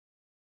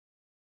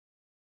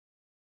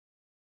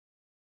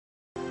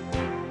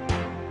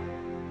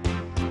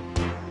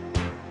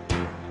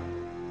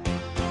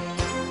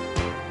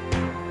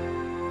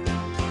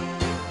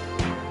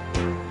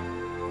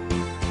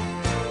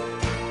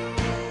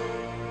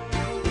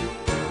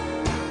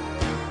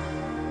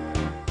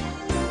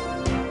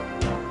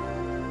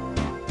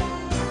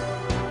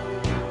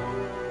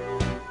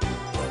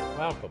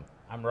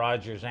I'm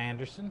Rogers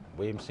Anderson,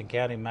 Williamson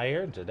County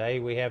Mayor, and today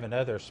we have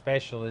another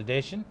special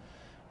edition,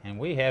 and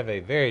we have a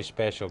very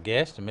special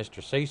guest,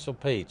 Mr. Cecil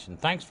Peach, and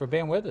thanks for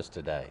being with us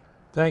today.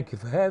 Thank you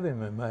for having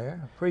me, Mayor.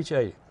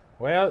 Appreciate it.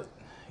 Well,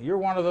 you're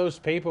one of those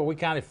people we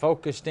kind of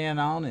focused in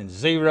on and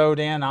zeroed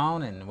in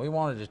on, and we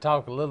wanted to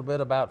talk a little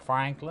bit about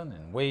Franklin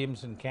and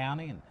Williamson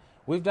County, and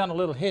we've done a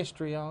little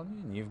history on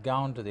you, and you've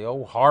gone to the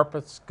old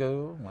Harpeth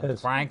School, went to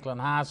Franklin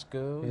High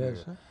School.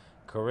 Yes, sir.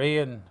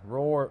 Korean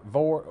war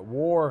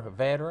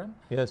veteran.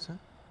 Yes, sir.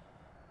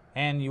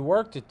 And you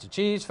worked at the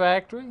cheese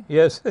factory.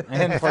 Yes.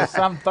 And for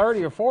some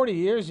 30 or 40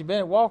 years, you've been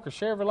at Walker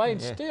Chevrolet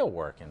and still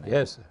working there.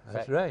 Yes, sir.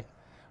 That's right.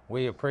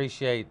 We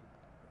appreciate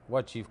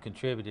what you've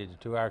contributed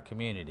to our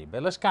community.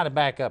 But let's kind of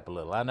back up a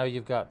little. I know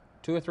you've got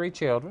 2 or 3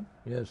 children.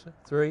 Yes, sir.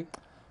 3.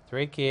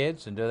 3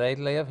 kids. And do they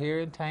live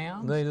here in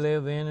town? They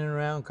live in and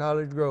around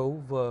College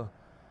Grove.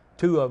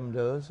 2 of them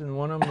does, and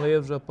one of them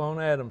lives up on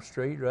Adams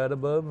Street right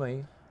above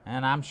me.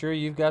 And I'm sure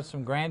you've got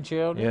some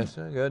grandchildren. Yes,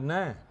 sir. Got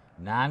 9.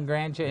 9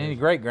 grandchildren. Any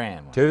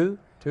great-grandmas? 2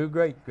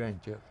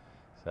 great-grandchildren.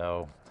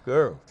 So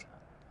girls.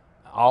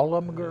 All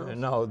of them girls?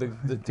 No, the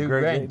 2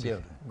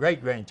 grandchildren.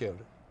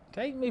 Great-grandchildren.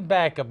 Take me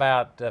back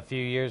about a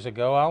few years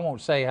ago. I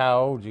won't say how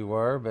old you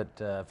were, but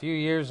a few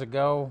years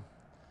ago,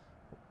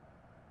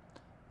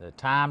 the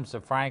times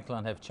of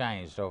Franklin have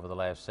changed over the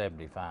last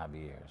 75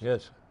 years.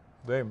 Yes, sir.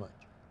 Very much.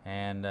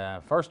 And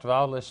first of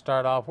all, let's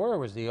start off, where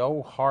was the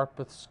old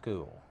Harpeth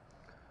School?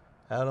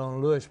 Out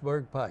on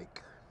Lewisburg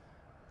Pike,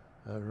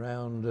 right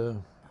around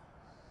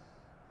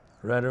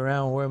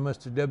where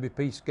Mr.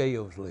 W.P.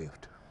 Scales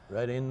lived,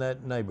 right in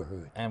that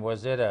neighborhood. And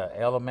was it a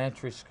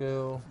elementary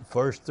school?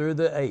 1st through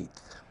the 8th.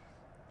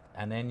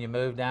 And then you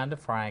moved down to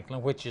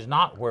Franklin, which is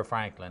not where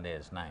Franklin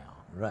is now.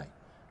 Right.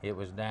 It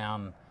was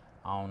down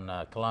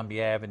on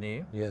Columbia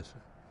Avenue. Yes,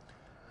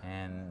 sir.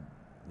 And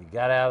you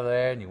got out of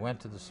there and you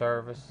went to the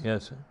service.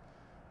 Yes, sir.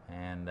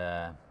 And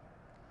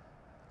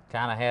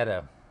kind of had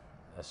a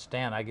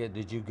stint.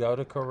 Did you go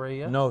to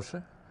Korea? No,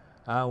 sir.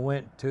 I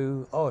went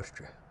to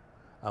Austria.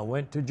 I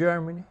went to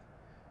Germany,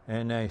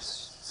 and they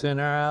sent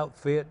our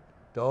outfit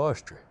to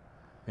Austria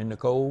in the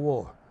Cold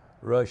War.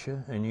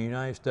 Russia and the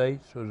United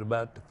States was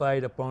about to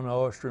fight up on the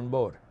Austrian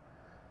border.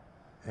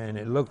 And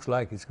it looks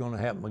like it's going to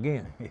happen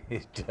again.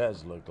 It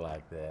does look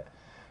like that.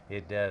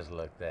 It does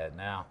look that.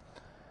 Now,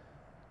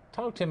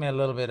 talk to me a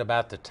little bit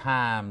about the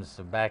times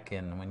back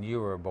in when you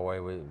were a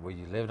boy, where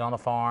you lived on a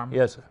farm.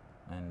 Yes, sir.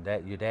 And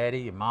your daddy,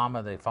 your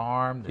mama, they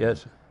farmed.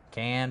 Yes, sir.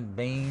 Canned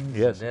beans.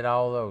 Yes, and did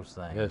all those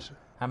things. Yes, sir.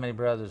 How many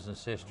brothers and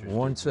sisters?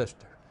 1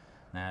 sister.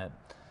 Now,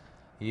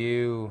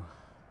 you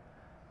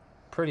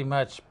pretty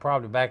much,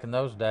 probably back in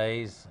those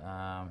days,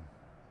 a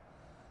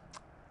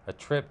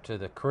trip to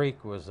the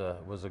creek was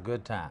a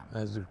good time.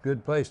 That's a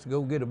good place to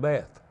go get a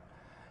bath.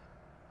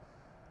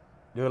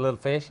 Do a little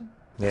fishing?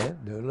 Yeah,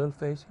 do a little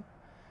fishing.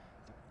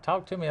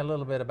 Talk to me a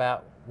little bit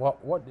about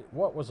what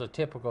was a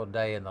typical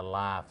day in the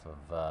life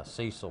of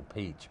Cecil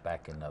Peach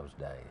back in those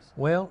days?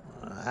 Well,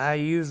 I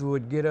usually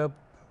would get up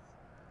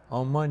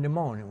on Monday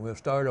morning. We'll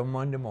start on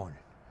Monday morning.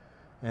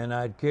 And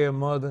I'd carry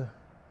Mother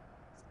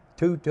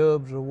 2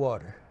 tubs of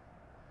water,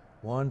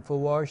 1 for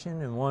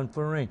washing and 1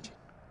 for rinsing.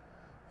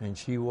 And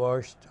she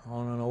washed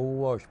on an old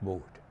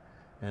washboard.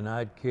 And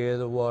I'd carry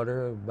the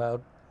water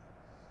about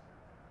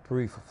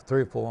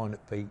 300 or 400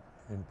 feet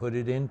and put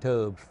it in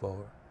tubs for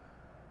her.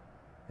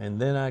 And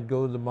then I'd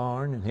go to the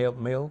barn and help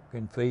milk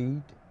and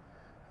feed.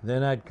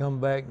 Then I'd come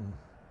back and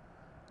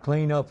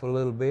clean up a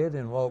little bit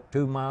and walk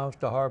 2 miles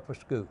to Harpeth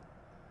School.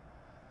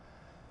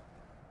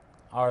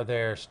 Are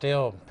there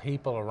still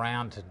people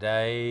around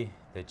today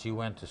that you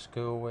went to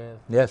school with?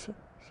 Yes, sir.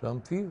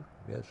 Some few.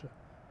 Yes, sir.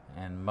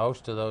 And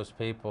most of those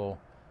people,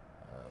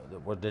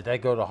 did they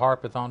go to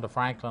Harpeth on to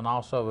Franklin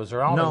also? Was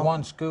there only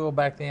one school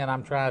back then?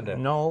 I'm not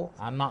know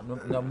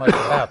much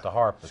about the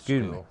Harpeth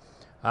Excuse School. me.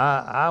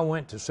 I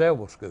went to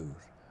several schools.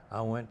 I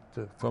went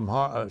from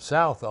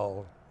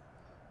Southall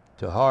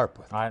to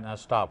Harpeth. All right, now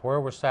stop. Where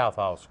was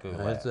Southall School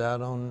It's at?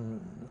 out on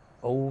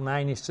Old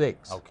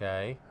 96.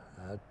 Okay.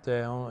 Out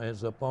there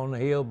it's up on the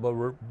hill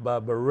by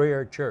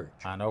Berea Church.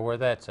 I know where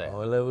that's at.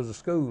 Well, there was a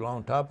school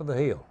on top of the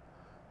hill.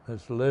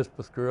 Miss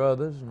Elizabeth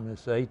Carruthers and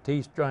Miss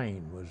A.T.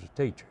 Strain was the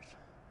teachers.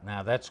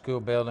 Now that school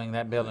building,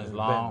 that building's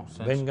long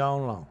since? Been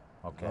gone long.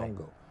 Okay. Long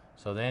ago.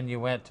 So then you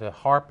went to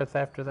Harpeth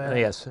after that?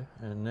 Yes, sir.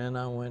 And then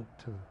I went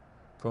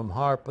from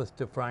Harpeth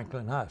to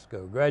Franklin High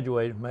School.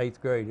 Graduated from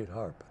 8th grade at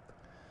Harpeth.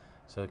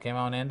 So came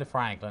on into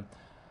Franklin.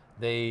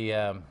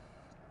 The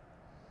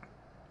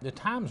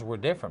times were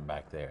different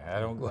back there.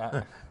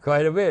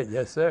 Quite a bit,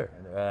 yes, sir.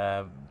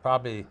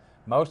 Probably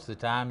most of the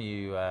time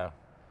you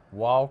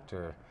walked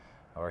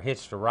or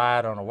hitched a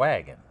ride on a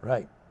wagon.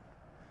 Right.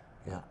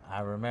 Yeah.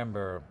 I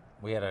remember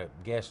we had a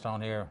guest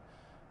on here,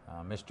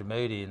 Mr.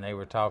 Moody, and they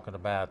were talking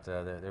about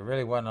there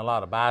really wasn't a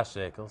lot of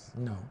bicycles.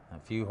 No. A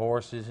few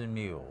horses and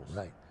mules.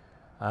 Right.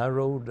 I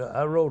rode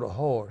a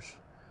horse,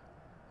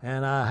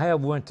 and I have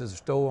went to the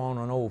store on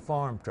an old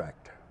farm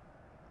tractor,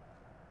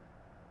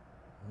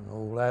 an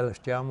old Alice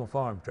Chalmers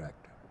farm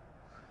tractor.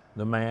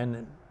 The man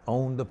that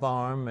owned the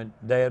farm, and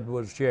Dad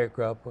was a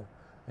sharecropper,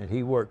 and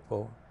he worked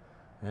for him.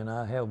 And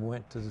I have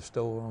went to the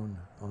store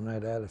on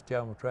that Alice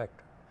Chalmers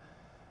tractor.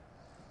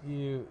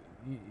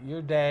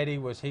 Your daddy,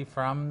 was he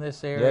from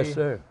this area? Yes,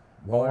 sir.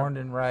 Born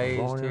and raised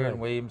born and here in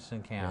raised.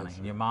 Williamson County. Yes,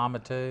 And your mama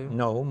too?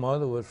 No,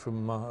 mother was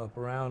from up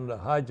around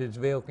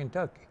Hodgesville,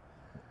 Kentucky.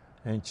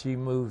 And she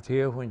moved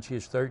here when she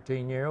was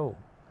 13 years old.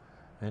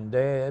 And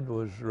Dad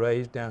was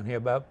raised down here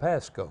about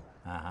Pasco.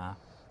 Uh-huh.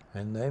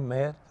 And they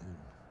met, and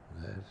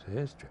that's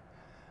history.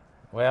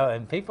 Well,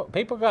 and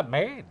people got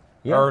married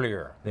Yeah.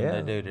 earlier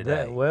than they do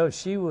today. Well,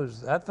 she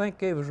was, I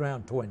think it was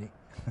around 20,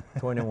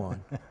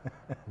 21.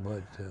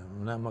 But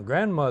now my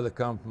grandmother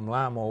come from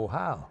Lima,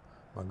 Ohio,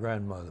 my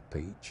grandmother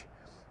Peach.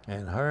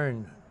 And her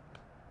and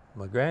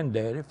my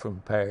granddaddy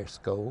from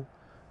Pasco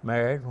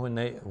married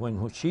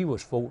when she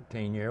was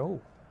 14 years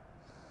old.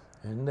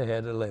 And they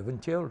had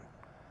 11 children.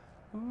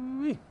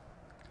 Ooh-wee.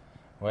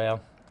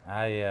 Well,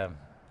 of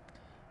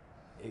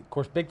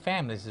course, big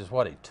families is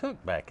what it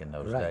took back in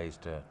those days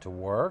to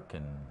work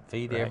and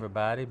feed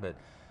everybody, but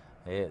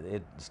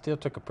it still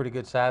took a pretty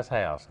good sized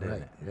house,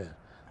 didn't it? Yeah.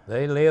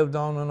 They lived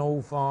on an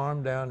old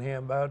farm down here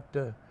about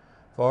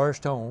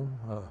Forest Home,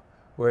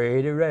 where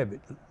Eddie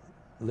Rabbit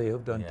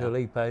lived until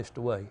he passed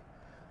away.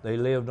 They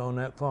lived on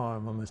that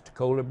farm. Mr.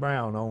 Coley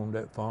Brown owned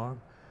that farm,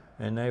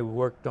 and they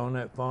worked on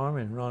that farm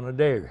and run a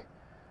dairy.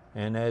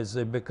 And as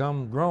they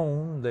become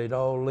grown, they'd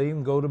all leave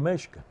and go to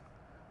Michigan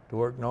to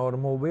work in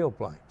automobile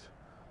plants.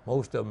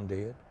 Most of them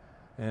did.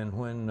 And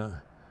when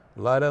a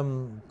lot of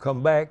them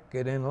come back,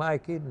 they didn't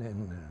like it,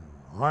 and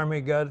the Army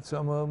got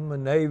some of them,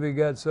 and Navy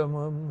got some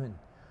of them, and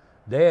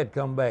Dad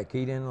come back,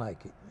 he didn't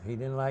like it. He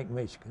didn't like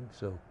Michigan,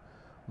 so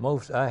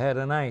I had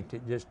an aunt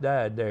that just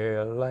died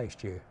there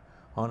last year,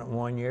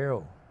 101 years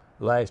old,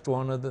 last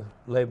one of the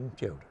 11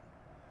 children.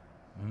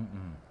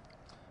 Mm-mm.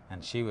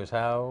 And she was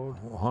how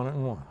old?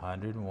 101.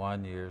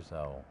 101 years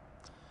old.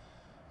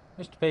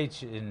 Mr.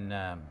 Peach, in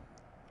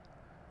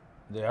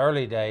the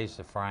early days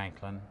of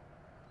Franklin,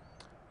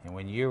 and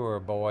when you were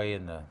a boy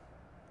in the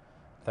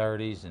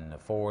 30s and the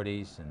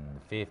 40s and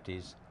the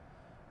 50s,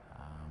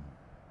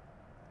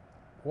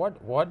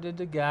 what did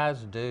the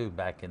guys do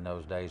back in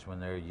those days when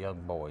they were young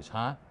boys?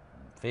 Hunt,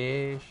 and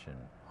fish, and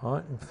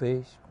hunt and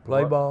fish,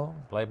 play ball.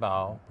 Play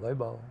ball. Play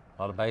ball.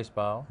 A lot of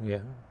baseball. Yeah.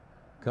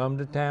 Come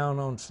to town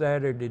on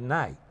Saturday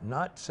night,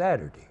 not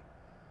Saturday.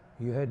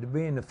 You had to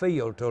be in the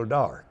field till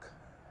dark.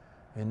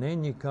 And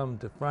then you come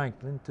to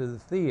Franklin to the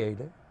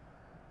theater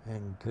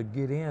and could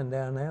get in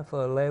down there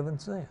for 11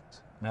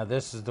 cents. Now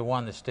this is the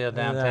one that's still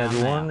downtown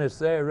The now. one that's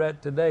there right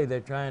today,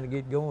 they're trying to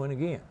get going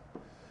again.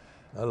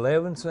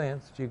 11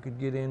 cents you could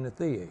get in the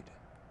theater.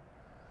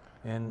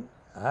 And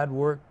I'd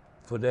work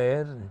for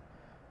Dad,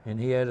 and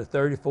he had a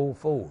 34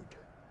 Ford.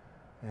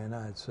 And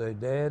I'd say,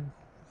 Dad,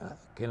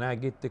 can I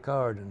get the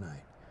car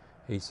tonight?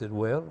 He said,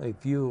 well,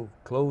 if you'll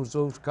close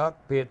those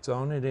cockpits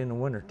on it in the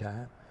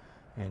wintertime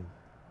and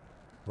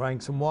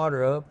bring some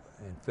water up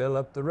and fill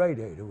up the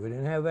radiator. We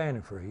didn't have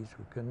antifreeze.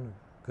 We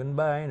couldn't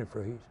buy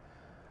antifreeze.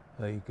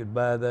 You could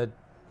buy that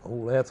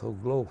old ethyl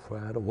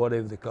glowfied or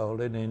whatever they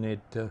called it,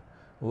 and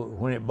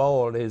when it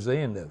boiled, is the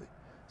end of it.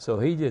 So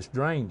he just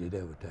drained it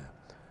every time.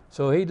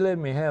 So he'd let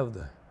me have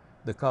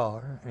the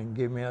car and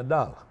give me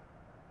 $1.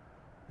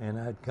 And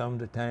I'd come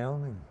to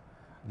town and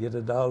get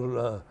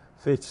 $1,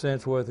 50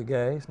 cents worth of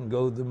gas and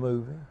go to the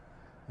movie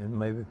and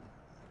maybe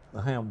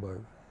a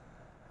hamburger.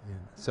 And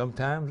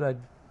sometimes I'd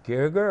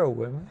carry a girl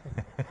with me.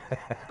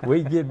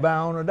 We'd get by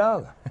on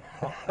 $1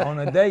 on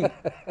a date.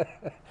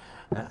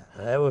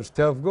 That was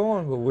tough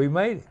going, but we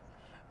made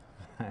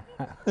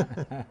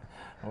it.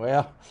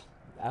 Well,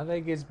 I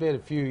think it's been a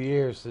few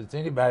years since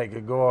anybody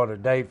could go on a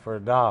date for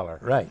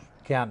 $1. Right.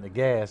 Counting the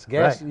gas.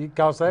 Gas, it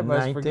costs that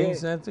much for gas. 19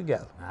 cents a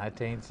gallon.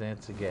 19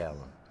 cents a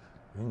gallon.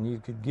 And you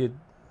could get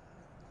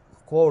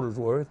a quarter's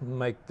worth and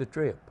make the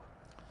trip.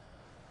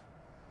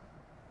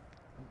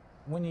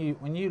 When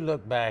you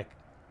look back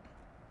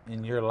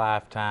in your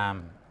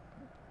lifetime,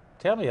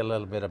 tell me a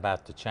little bit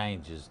about the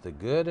changes, the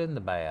good and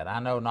the bad. I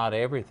know not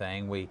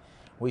everything.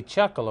 We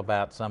chuckle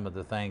about some of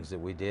the things that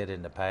we did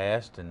in the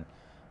past, and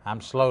I'm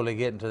slowly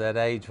getting to that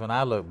age when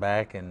I look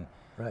back and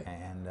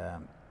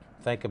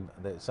think of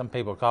that. Some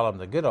people call them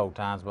the good old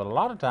times, but a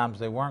lot of times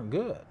they weren't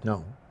good.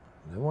 No,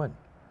 they weren't.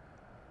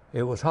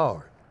 It was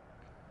hard,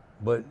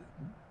 but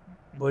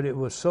it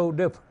was so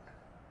different.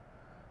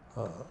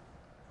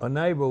 A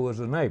neighbor was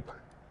a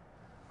neighbor,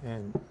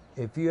 and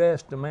if you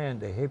asked a man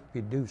to help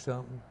you do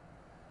something,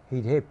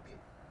 he'd help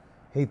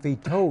you. If he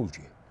told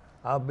you,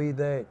 I'll be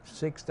there at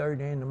 6:30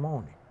 in the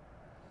morning,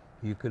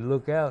 you could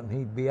look out and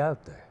he'd be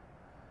out there.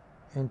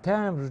 And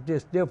times was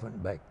just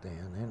different back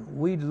then. And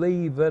we'd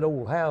leave that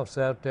old house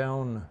out there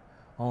on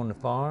the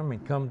farm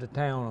and come to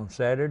town on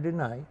Saturday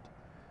night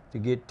to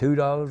get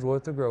 $2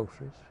 worth of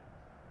groceries,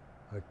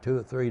 or $2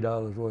 or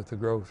 $3 worth of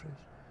groceries,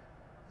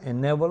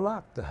 and never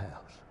locked the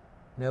house.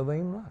 Never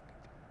even locked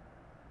it.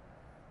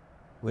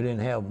 We didn't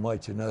have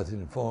much or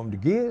nothing for them to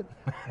get,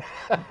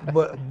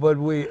 but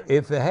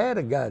if they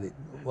had got it,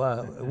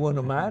 well, it wouldn't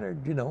have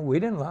mattered. You know, we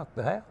didn't lock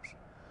the house.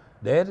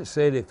 Daddy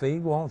said if he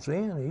wants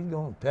in, he's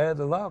going to tear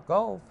the lock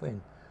off.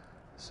 And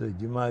said,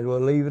 you might as well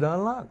leave it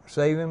unlocked,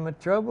 save him the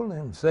trouble,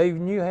 and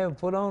saving you have to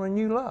put on a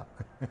new lock.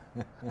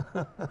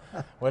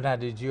 Well, now,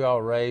 did you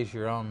all raise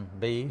your own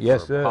beef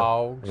Yes, or sir.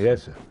 hogs?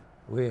 Yes, sir.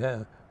 We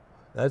have.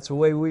 That's the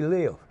way we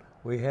lived.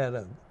 We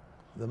had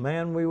the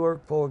man we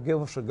worked for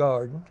give us a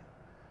garden.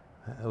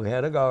 We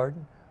had a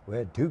garden. We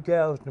had 2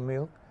 cows to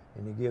milk,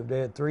 and he gave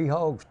Dad 3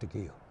 hogs to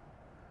kill.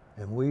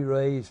 And we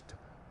raised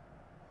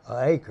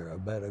an acre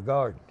about a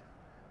garden.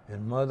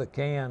 And Mother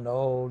canned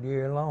all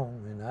year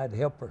long, and I'd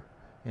help her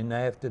in the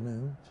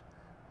afternoons,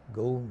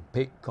 go and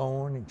pick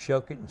corn and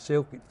shuck it and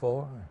silk it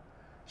for her.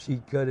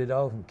 She'd cut it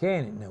off and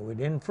can it. Now, we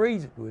didn't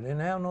freeze it. We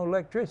didn't have no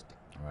electricity.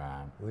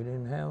 Right. We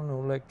didn't have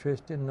no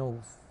electricity, no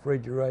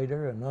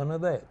refrigerator, or none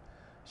of that.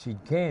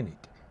 She'd can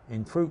it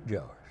in fruit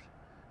jars.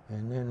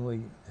 And then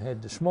we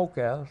had the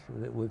smokehouse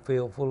that we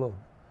filled full of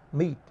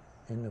meat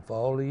in the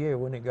fall of the year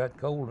when it got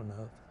cold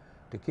enough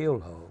to kill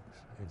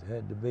hogs. It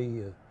had to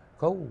be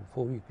cold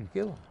before you could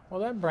kill them.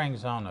 Well, that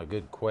brings on a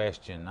good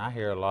question. I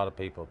hear a lot of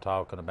people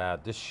talking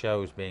about this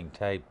show's being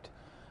taped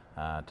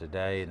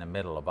today in the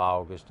middle of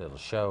August. It'll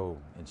show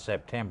in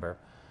September.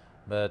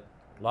 But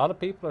a lot of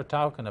people are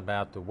talking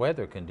about the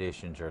weather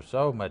conditions are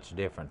so much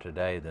different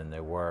today than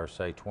they were,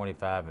 say,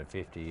 25 and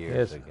 50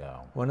 years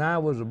ago. When I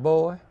was a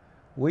boy,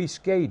 we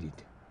skated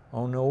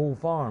on the old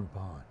farm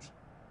ponds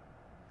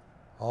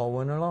all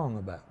winter long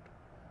about.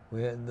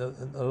 We had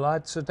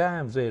lots of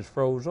times they was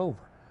froze over.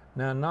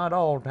 Now, not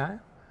all the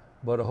time,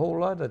 but a whole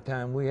lot of the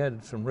time we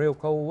had some real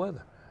cold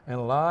weather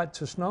and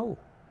lots of snow.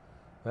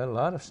 We had a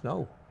lot of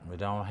snow. We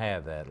don't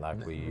have that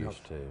like we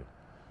used to.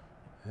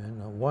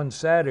 And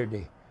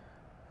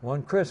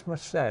one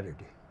Christmas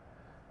Saturday,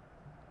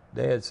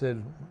 Dad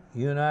said,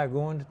 you and I are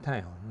going to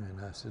town.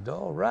 And I said,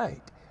 all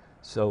right.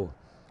 So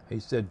he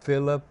said,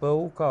 fill up the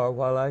old car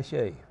while I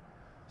shave.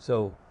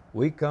 So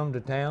we come to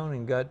town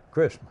and got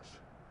Christmas.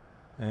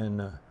 And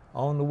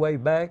on the way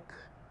back,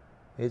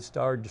 it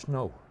started to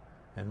snow.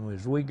 And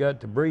as we got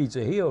to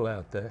Breezy Hill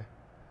out there,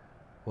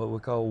 what we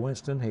call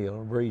Winston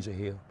Hill, Breezy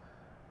Hill,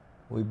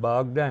 we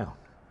bogged down.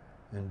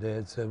 And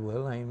Dad said,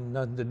 well, ain't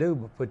nothing to do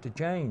but put the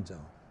chains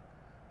on.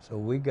 So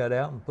we got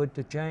out and put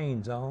the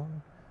chains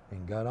on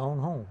and got on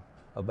home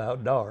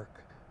about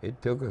dark.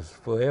 It took us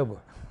forever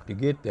to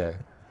get there,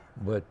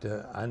 but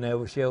I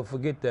never shall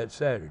forget that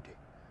Saturday.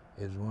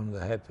 It was one of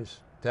the happiest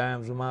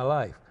times of my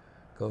life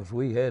because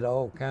we had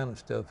all kind of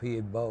stuff he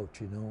had bought,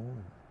 you know,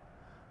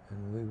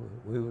 and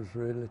we was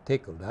really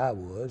tickled. I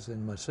was,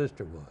 and my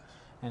sister was.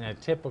 And a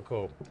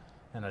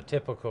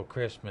typical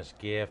Christmas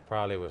gift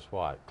probably was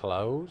what?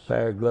 Clothes?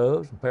 Pair of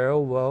gloves, a pair of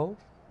overalls,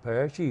 a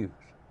pair of shoes.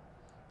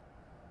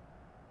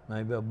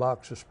 Maybe a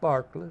box of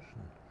sparklers,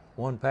 and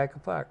 1 pack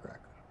of firecrackers,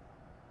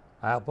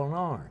 apple and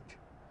orange.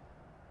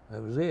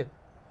 That was it.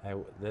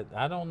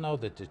 I don't know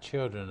that the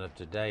children of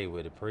today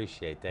would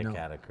appreciate that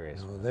kind of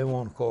Christmas. No, they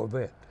want a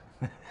Corvette.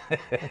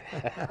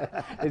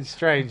 It's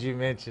strange you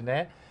mentioned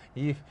that.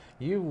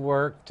 You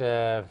worked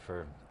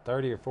for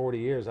 30 or 40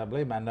 years. I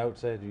believe my note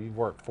said you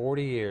worked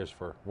 40 years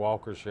for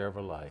Walker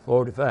Chevrolet.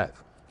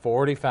 45.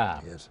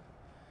 45. Yes.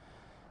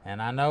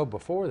 And I know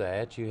before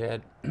that you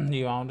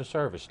owned a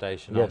service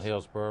station on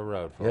Hillsborough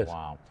Road for a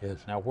while. Yes.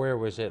 Now, where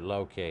was it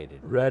located?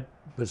 Right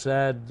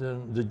beside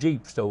the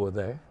Jeep store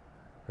there.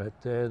 Right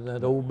there,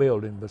 that old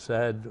building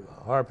beside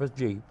Harper's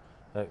Jeep.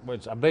 I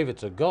believe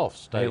it's a Gulf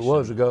station. It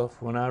was a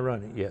Gulf when I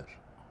run it, yes.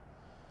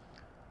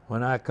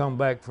 When I come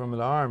back from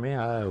the Army,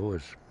 I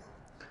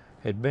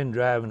had been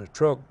driving a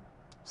truck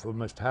for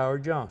Mr.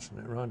 Howard Johnson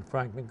that run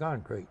Franklin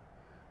Concrete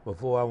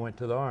before I went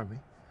to the Army.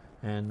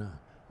 And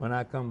when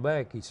I come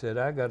back, he said,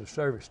 I got a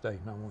service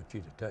station I want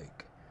you to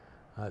take.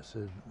 I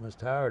said,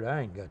 Mr. Howard,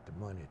 I ain't got the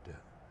money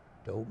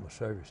to open a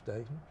service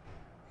station.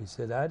 He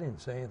said, I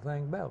didn't say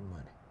anything about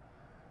money.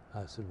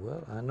 I said,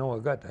 well, I know I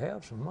got to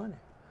have some money.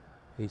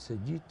 He said,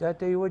 I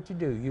tell you what you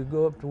do. You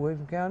go up to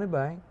Williamson County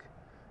Bank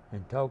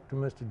and talk to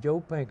Mr. Joe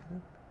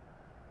Pinkerton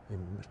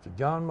and Mr.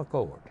 John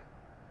McCord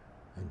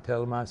and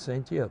tell them I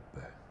sent you up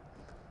there.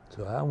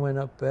 So I went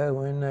up there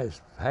when they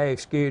was half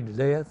scared to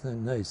death,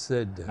 and they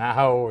said... Now,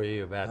 how old were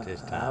you about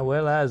this time?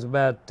 Well, I was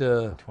about...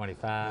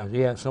 25?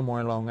 Yeah,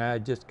 somewhere along there. I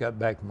just got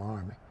back from the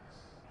Army.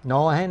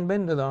 No, I hadn't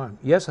been to the Army.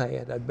 Yes, I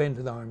had. I'd been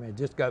to the Army. I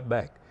just got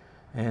back.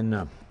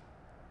 And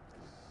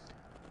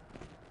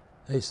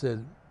they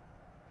said,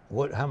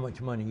 how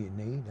much money you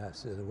need? I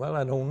said, well,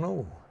 I don't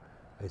know.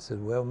 They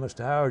said, well,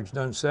 Mr. Howard's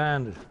done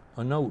signed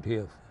a note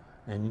here,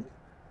 and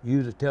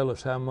you to tell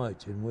us how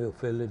much, and we'll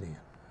fill it in.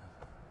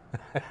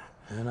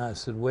 And I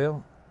said,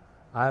 well,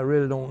 I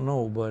really don't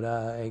know, but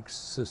I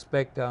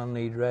suspect I'll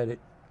need right at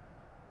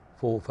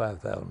 $4,000 or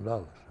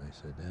 $5,000. They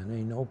said, that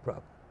ain't no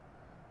problem.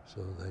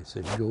 So they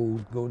said,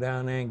 go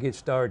down there and get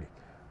started.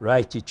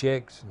 Write your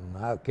checks,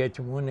 and I'll catch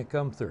them when they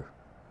come through.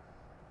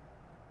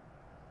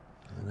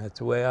 And that's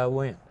the way I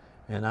went.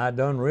 And I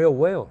done real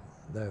well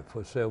there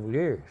for several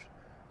years.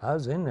 I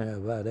was in there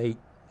about eight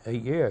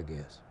years, I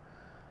guess.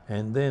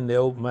 And then they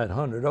opened that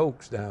 100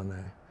 Oaks down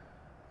there.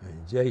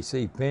 And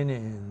J.C. Penney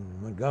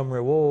and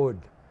Montgomery Ward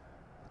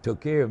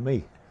took care of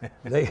me.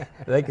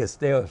 They could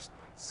still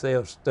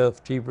sell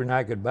stuff cheaper than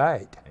I could buy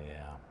it.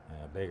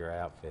 Yeah, a bigger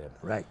outfit.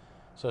 Right.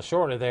 So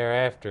shortly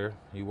thereafter,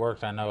 you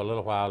worked, I know, a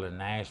little while in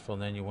Nashville,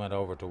 and then you went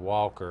over to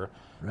Walker.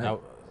 Right. Now,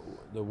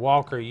 the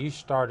Walker you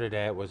started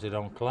at, was it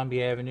on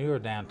Columbia Avenue or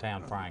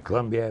downtown Franklin?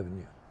 Columbia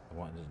Avenue. The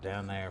one that's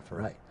down there for...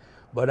 Right.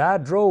 But I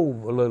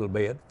drove a little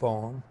bit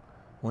for them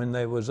when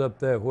they was up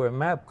there where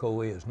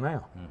Mapco is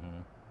now.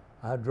 Mm-hmm.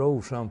 I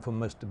drove some for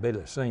Mr.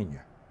 Billy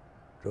Sr.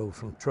 Drove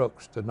some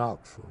trucks to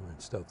Knoxville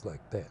and stuff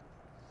like that.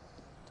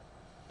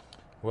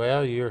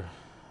 Well, you're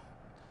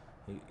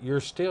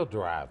still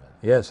driving.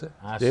 Yes, sir.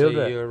 I Still see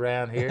there. you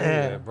around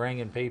here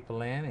bringing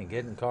people in and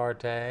getting car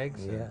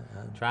tags. Yeah.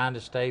 And trying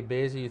to stay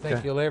busy. You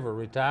think you'll ever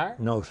retire?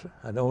 No, sir.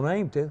 I don't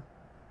aim to.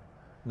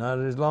 Not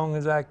as long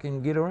as I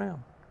can get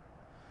around.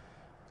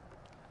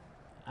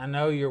 I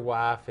know your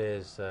wife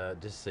is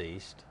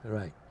deceased.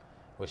 Right.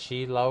 Was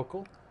she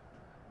local?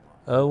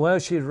 Well,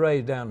 she's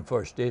raised down in the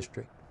 1st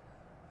District.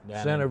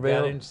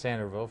 Centerville. Down in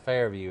Centerville,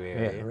 Fairview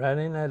area. Yeah, right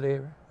in that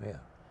area. Yeah.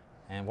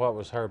 And what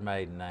was her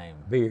maiden name?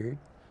 Beard.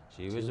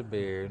 She was a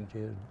Beard. She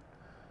was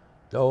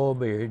Doyle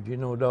Beard. You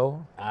know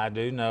Doyle? I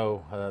do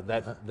know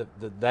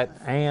that.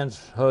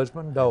 Ann's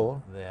husband,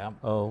 Doyle, Yeah.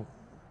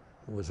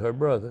 was her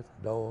brother.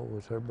 Doyle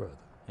was her brother.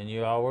 And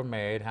you all were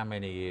married how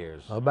many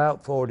years?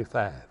 About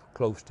 45,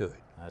 close to it.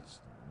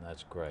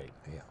 That's great.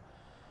 Yeah.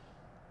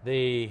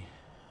 The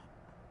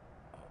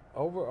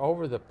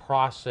over the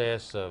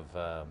process of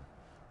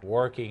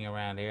working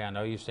around here, I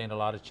know you've seen a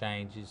lot of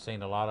changes. You've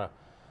seen a lot of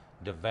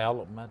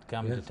development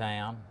come to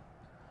town.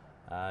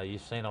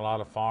 You've seen a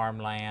lot of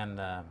farmland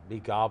be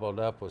gobbled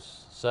up with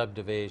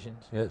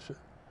subdivisions. Yes, sir.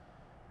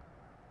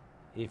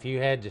 If you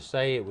had to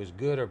say it was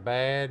good or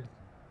bad,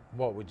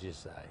 what would you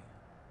say?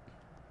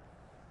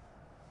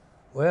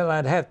 Well,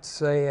 I'd have to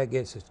say I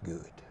guess it's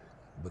good,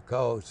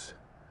 because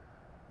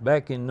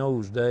back in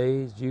those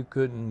days you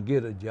couldn't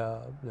get a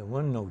job. There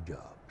wasn't no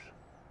jobs.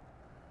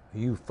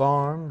 You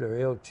farmed, or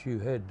else you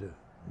had to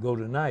go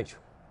to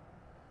Nashville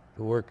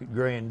to work at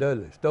Grand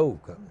Dudley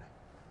Stove Company,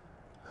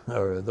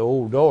 or the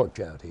old Dorch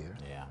out here.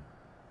 Yeah.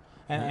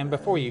 And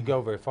before you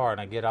go very far,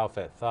 and I get off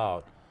that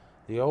thought,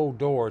 the old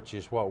Dorch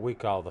is what we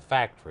call the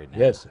factory now.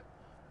 Yes, sir.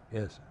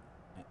 Yes, sir.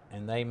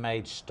 And they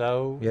made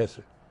stoves. Yes,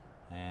 sir.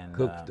 And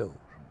Cook stoves.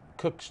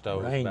 Cook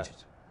stoves.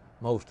 Ranges,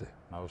 mostly.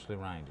 Mostly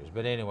Rangers.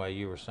 But anyway,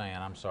 you were saying,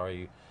 I'm sorry,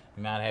 you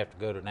might have to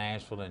go to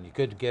Nashville, and you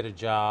couldn't get a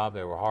job.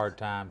 There were hard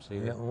times here.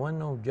 Yeah, there wasn't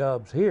no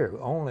jobs here,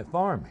 only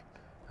farming,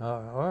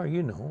 or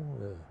you know,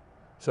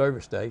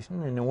 service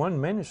station, and there wasn't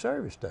many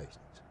service stations.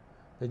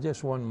 There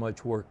just wasn't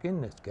much work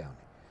in this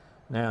county.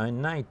 Now,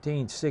 in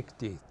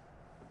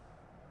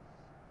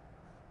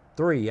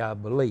 1963, I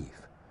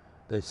believe,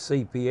 the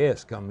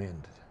CPS come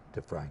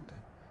into Franklin,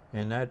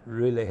 and that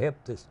really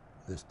helped this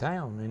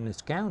town and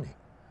this county.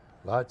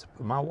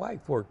 My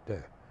wife worked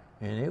there,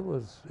 and it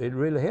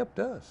really helped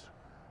us,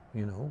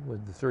 you know,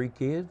 with the 3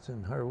 kids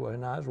and her.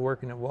 And I was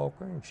working at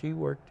Walker, and she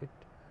worked at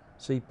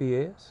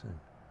CPS, and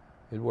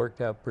it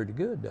worked out pretty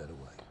good that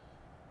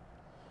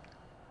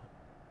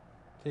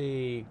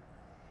way.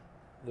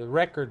 The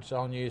records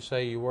on you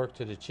say you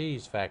worked at a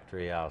cheese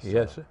factory also.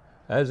 Yes, sir.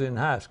 I was in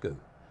high school.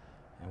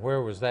 And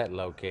where was that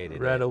located?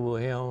 Right over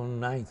here on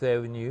 9th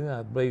Avenue.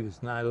 I believe it's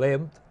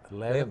 11th.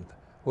 11th.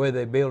 Where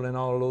they're building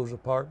all those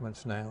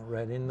apartments now,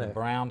 right in there.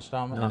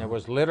 Brownstone. And there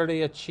was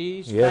literally a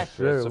cheese Yes,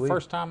 factory. sir. It's the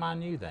first time I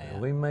knew that.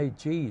 We made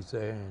cheese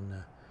there,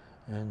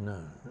 and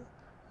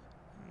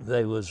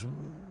I was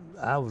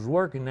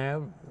working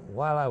there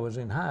while I was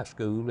in high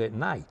school at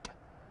night,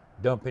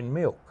 dumping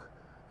milk,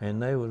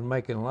 and they was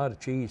making a lot of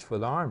cheese for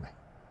the Army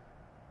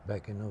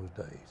back in those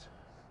days.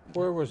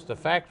 Where was the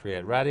factory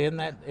at? Right in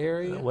that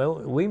area?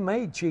 Well, we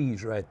made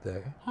cheese right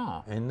there.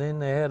 Huh. And then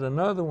they had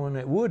another one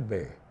at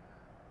Woodbury.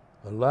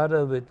 A lot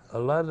of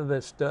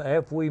that stuff,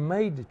 after we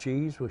made the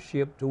cheese, was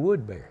shipped to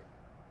Woodbury.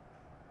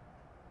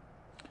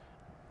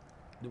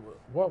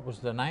 What was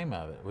the name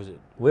of it? Was it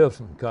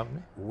Wilson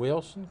Company.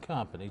 Wilson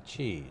Company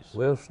Cheese?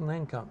 Wilson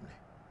and Company.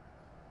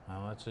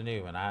 Oh, that's a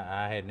new one.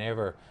 I had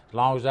never, as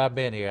long as I've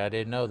been here, I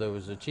didn't know there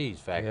was a cheese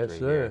factory Yes,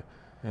 sir. here.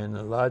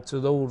 And lots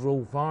of those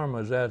old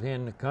farmers out here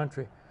in the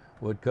country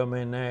would come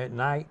in there at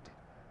night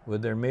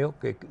with their milk.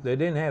 They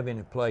didn't have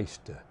any place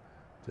to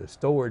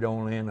store it,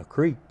 only in a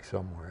creek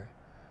somewhere.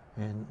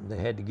 And they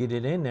had to get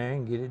it in there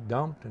and get it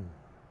dumped and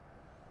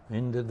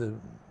into the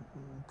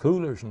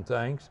coolers and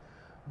things.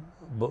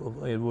 But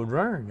it would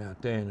run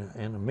out there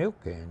in a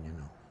milk can, you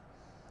know.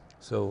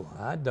 So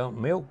I dumped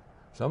milk.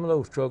 Some of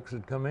those trucks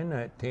would come in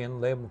there at 10,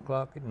 11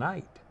 o'clock at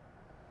night,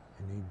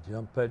 and you'd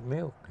dump that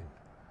milk.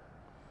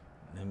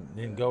 And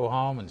then go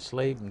home and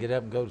sleep and get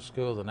up and go to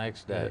school the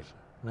next day. Yes.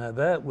 Now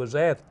that was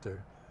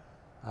after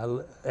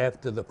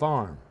the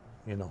farm,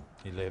 you know.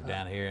 You lived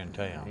down here in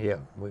town. Yeah,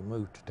 we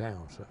moved to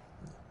town. So,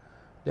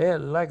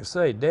 Dad, like I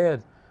say,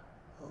 Dad,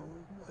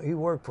 he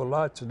worked for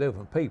lots of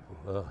different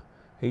people.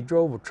 He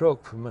drove a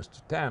truck for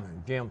Mr. Tanner,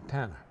 Jim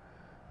Tanner,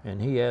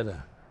 and he had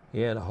a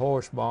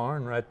horse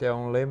barn right there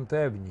on 11th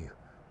Avenue,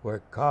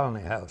 where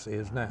Colony House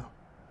is now,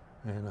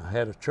 and I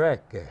had a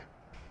track there.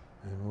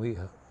 and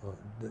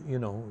you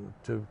know,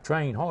 to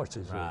train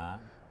horses with. Right.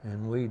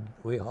 And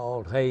we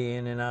hauled hay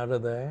in and out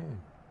of there,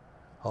 and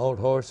hauled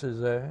horses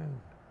there.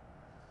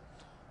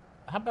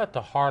 How about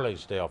the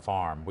Harleysdale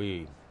farm?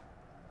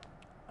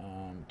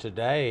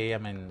 Today, I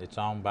mean, it's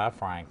owned by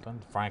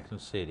Franklin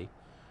City,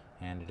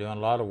 and they're doing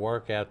a lot of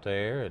work out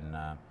there. And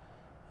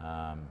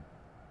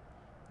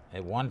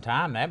at one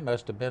time, that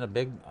must have been a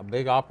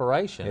big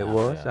operation. It out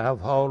was. there. I've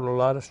hauled a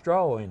lot of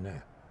straw in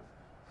there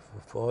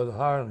for the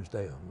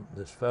Harlingsdale.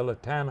 This fella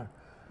Tanner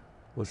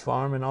was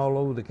farming all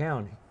over the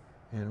county,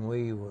 and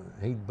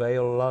he'd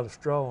bale a lot of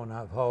straw, and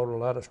I've hauled a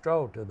lot of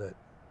straw to that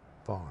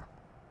farm.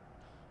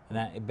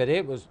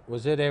 But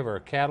was it ever a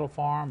cattle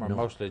farm or No.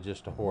 mostly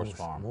just a horse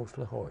farm?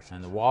 Mostly horses.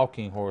 And the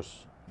walking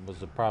horse was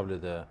probably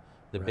the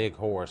Right. big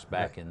horse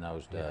back Right. in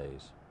those Yeah.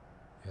 days.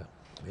 Yeah,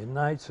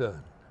 Midnight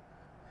Sun.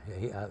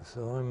 I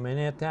saw him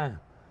many a time.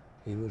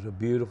 He was a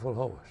beautiful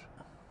horse.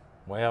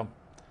 Well,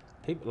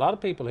 a lot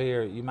of people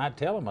here, you might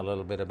tell them a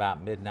little bit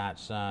about Midnight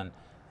Sun.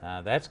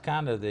 That's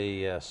kind of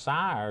the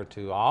sire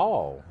to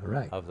all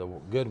Right. of the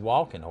good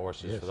walking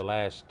horses Yes. for the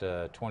last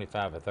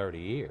 25 or 30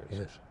 years.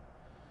 Yes.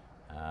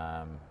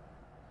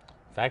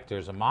 In fact,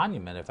 there's a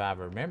monument, if I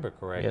remember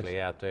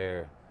correctly, out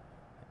there.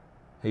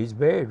 He's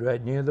buried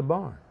right near the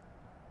barn.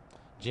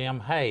 Jim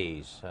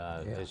Hayes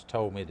has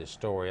told me the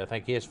story. I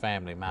think his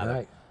family might have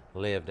Right.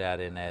 lived out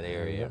in that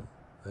area.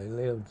 They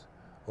lived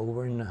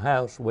over in the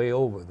house way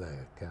over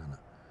there, kind of,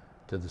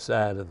 to the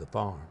side of the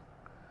farm.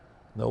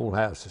 The old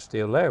house is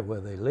still there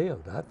where they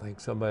lived. I think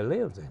somebody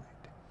lives in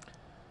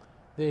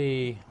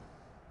it.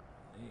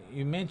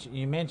 You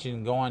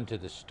mentioned going to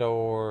the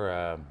store.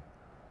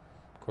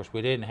 Of course,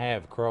 we didn't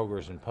have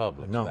Kroger's and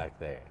Publix No. back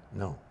there.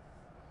 No.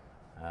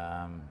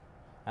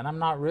 And I'm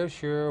not real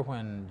sure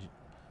when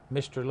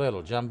Mr.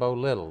 Little, Jumbo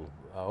Little,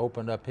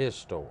 opened up his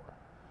store.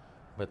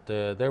 But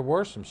there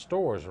were some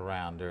stores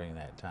around during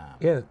that time.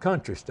 Yeah,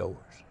 country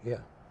stores. Yeah,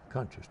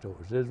 country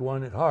stores. There's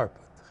one at Harpeth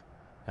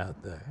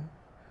out there.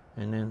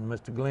 And then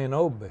Mr. Glenn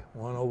Obey,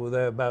 one over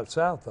there about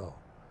Southall.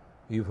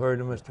 You've heard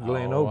of Mr.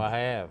 Glenn Oh, Obey? I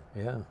have.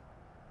 Yeah.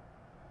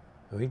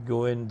 We'd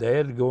go in,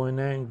 Dad'd go in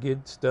there and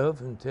get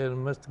stuff and tell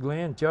Mr.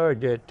 Glenn,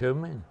 charge that to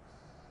me. And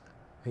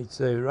he'd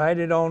say, write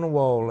it on the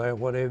wall there,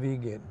 whatever you're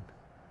getting.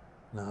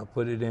 And I'll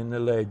put it in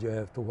the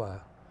ledger after a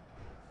while.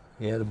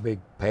 He had a big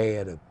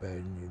pad up there,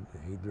 and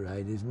he'd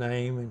write his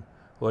name and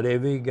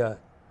whatever he got.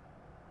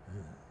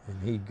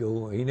 And he'd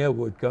go, he never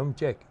would come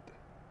check it.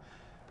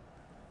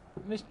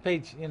 Mr.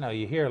 Peach, you know,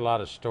 you hear a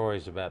lot of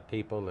stories about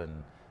people,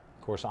 and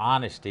of course,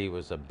 honesty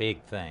was a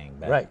big thing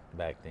back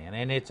then,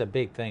 and it's a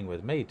big thing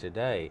with me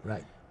today.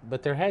 Right.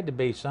 But there had to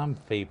be some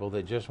people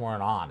that just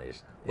weren't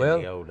honest in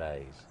the old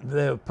days.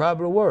 There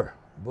probably were,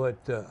 but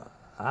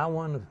I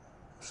wasn't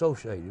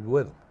associated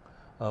with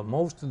them.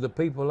 Most of the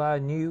people I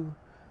knew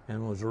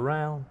and was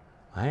around,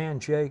 a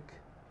handshake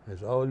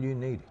is all you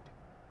needed.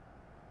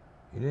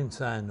 You didn't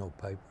sign no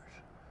papers.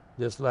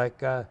 Just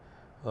like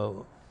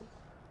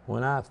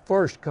when I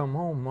first come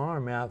home from the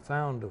Army, I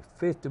found a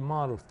 50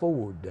 model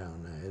Ford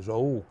down there. It's an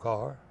old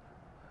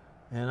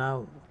and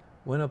I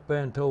went up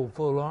there and told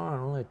Fuller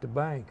Arnold at the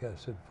bank, I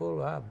said,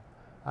 Fuller,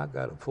 I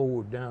got a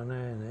Ford down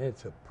there, and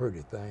it's a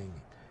pretty thing.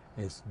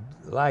 It's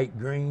light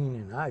green,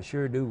 and I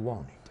sure do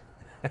want it.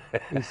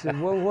 He said,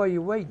 well, what are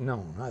you waiting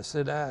on? I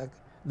said,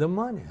 the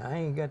money. I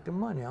ain't got the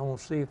money. I want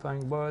to see if I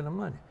can borrow the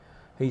money.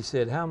 He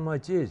said, how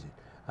much is it?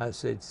 I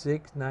said,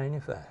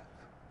 $695.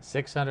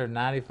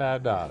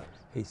 $695.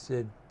 He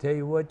said, tell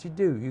you what you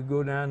do. You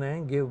go down there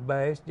and give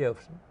Bass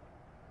Jefferson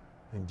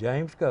and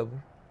James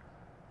Cover,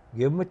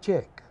 give them a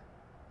check.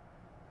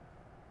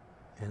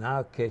 And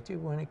I'll catch it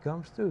when it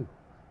comes through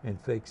and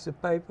fix the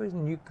papers,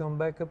 and you come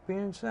back up here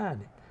and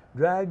sign it.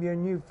 Drive your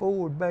new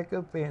Ford back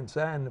up here and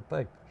sign the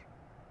papers.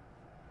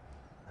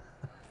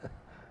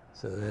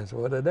 So that's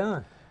what I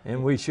done.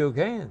 And we shook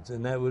hands,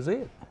 and that was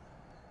it.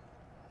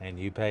 And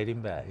you paid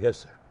him back? Yes,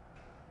 sir.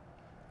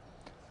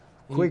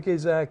 Quick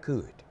as I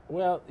could.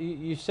 Well,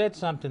 you said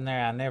something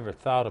there I never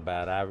thought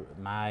about.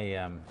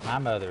 My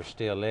mother's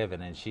still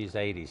living, and she's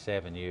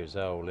 87 years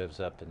old, lives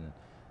up in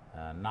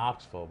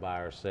Knoxville by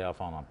herself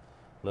on a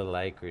little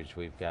acreage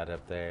we've got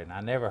up there. And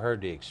I never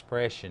heard the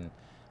expression,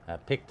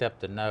 picked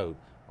up the note,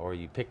 or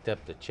you picked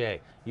up the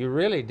check. You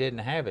really didn't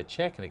have a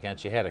checking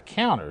account. You had a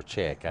counter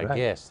check, I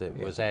guess, that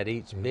was at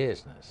each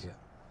business. Yeah.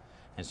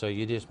 And so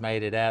you just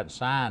made it out and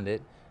signed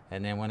it,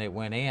 and then when it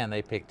went in,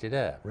 they picked it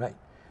up. Right.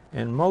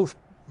 And most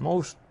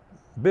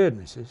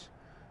businesses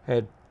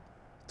had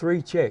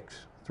 3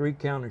 checks, 3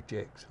 counter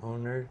checks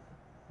on their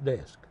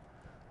desk.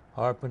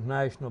 Harpeth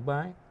National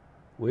Bank,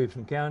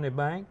 Williamson County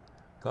Bank,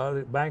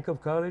 Bank of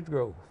College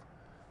Grove.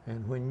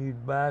 And when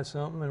you'd buy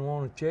something and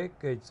want a check,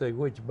 they'd say,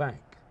 which bank?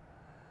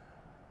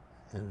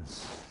 And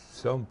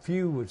some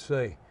few would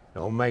say,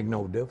 don't make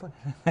no difference.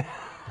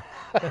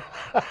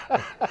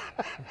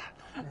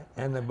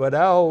 But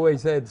I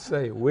always had to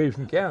say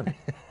Williamson County,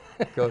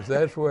 because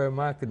that's where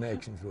my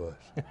connections was.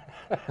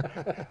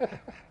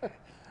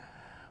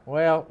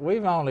 Well,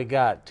 we've only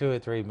got 2 or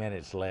 3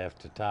 minutes left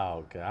to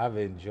talk. I've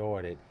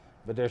enjoyed it.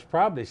 But there's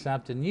probably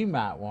something you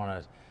might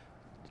want to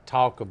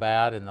talk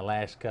about in the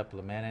last couple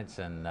of minutes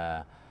and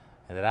that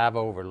I've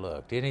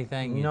overlooked.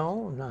 Anything you...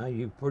 No,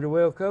 you pretty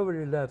well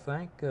covered it, I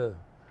think.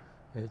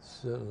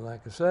 It's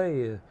like I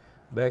say,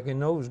 back in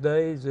those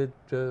days,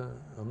 a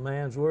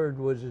man's word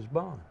was his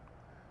bond,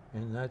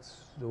 and that's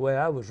the way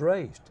I was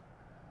raised.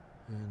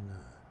 And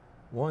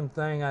one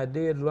thing I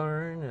did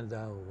learn, and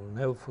I will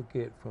never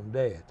forget from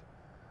Dad,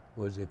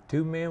 was if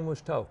two men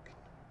was talking,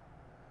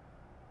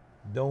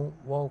 don't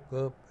walk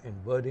up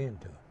and butt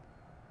into them.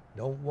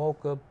 Don't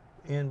walk up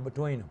in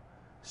between them.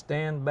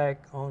 Stand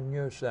back on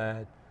your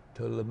side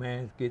till the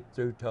man get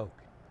through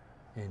talking.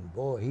 And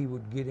boy, he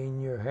would get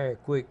in your hair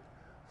quick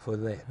for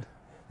that.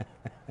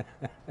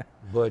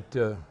 But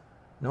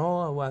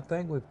no, I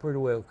think we pretty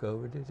well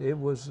covered it. It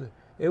was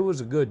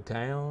a good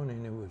town,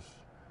 and it was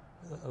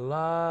a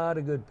lot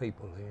of good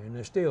people here, and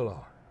there still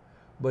are.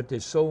 But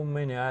there's so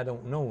many I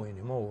don't know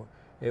anymore.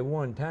 At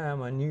one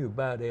time, I knew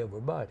about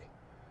everybody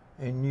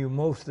and knew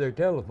most of their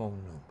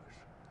telephone numbers.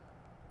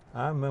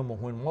 I remember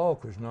when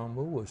Walker's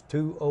number was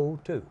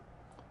 202.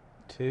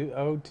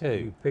 202.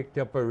 You picked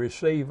up a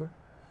receiver,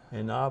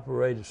 and the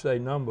operator say,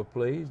 "Number,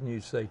 please," and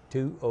you'd say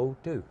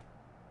 202.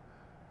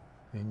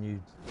 And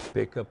you'd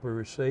pick up a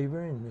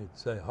receiver, and it'd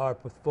say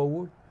Harper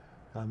Ford.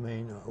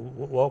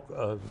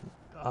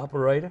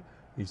 Operator,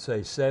 you'd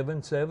say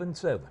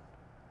 777,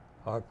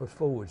 Harper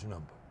Ford's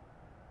number.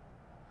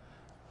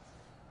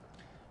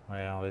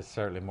 Well, it's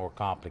certainly more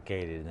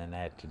complicated than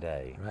that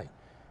today. Right.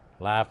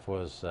 Life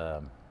was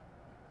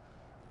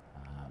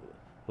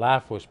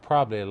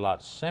probably a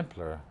lot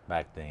simpler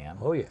back then.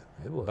 Oh yeah,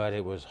 it was. But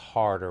it was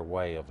harder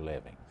way of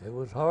living. It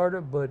was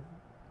harder, but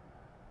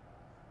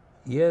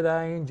yet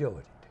I enjoyed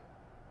it.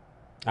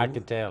 I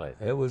could tell it.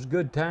 It was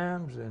good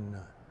times, and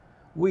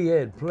we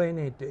had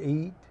plenty to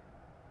eat,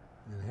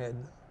 and had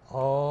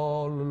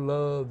all the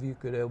love you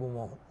could ever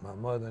want. My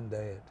mother and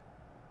dad,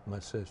 my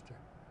sister.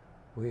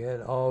 We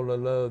had all the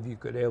love you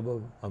could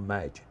ever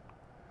imagine,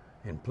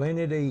 and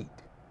plenty to eat,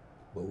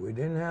 but we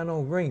didn't have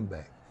no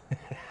greenback.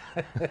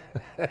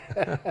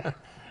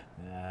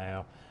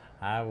 No,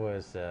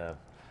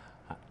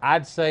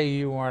 I'd say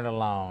you weren't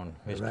alone,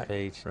 Mr. Right,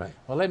 Peach. right.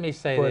 Well, let me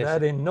say But this. I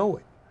didn't know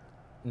it.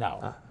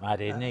 No, I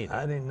didn't either.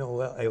 I didn't know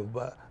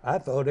everybody. I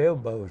thought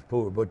everybody was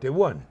poor, but they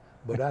wasn't.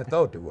 But I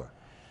thought they were.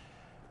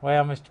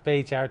 Well, Mr.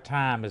 Peach, our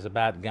time is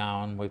about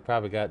gone. We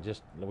probably got a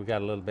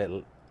little bit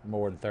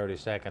more than 30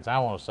 seconds. I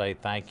want to say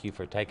thank you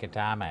for taking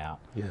time out.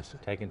 Yes, sir.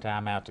 Taking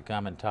time out to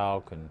come and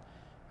talk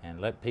and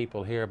let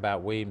people hear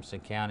about Williamson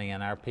County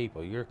and our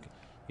people. You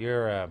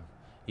and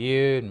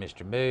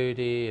Mr.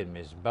 Moody and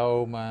Ms.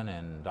 Bowman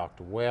and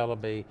Dr.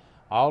 Wellaby,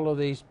 all of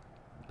these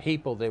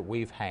people that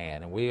we've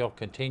had, and we'll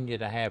continue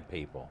to have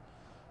people,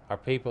 are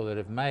people that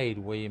have made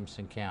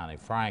Williamson County,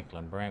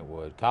 Franklin,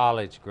 Brentwood,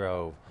 College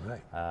Grove,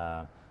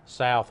 Right.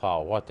 South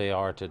Hall, what they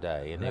are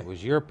today. And Right. it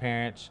was your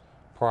parents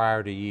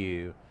prior to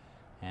you.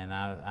 And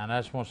I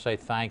just want to say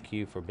thank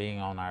you for being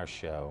on our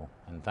show,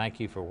 and thank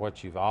you for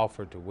what you've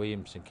offered to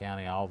Williamson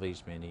County all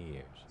these many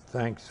years.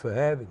 Thanks for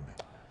having me.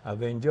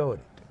 I've enjoyed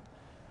it.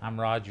 I'm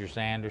Roger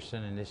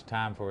Sanderson, and it's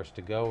time for us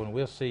to go, and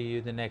we'll see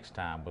you the next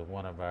time with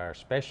one of our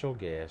special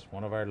guests,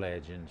 one of our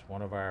legends,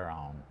 one of our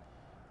own.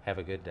 Have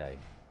a good day.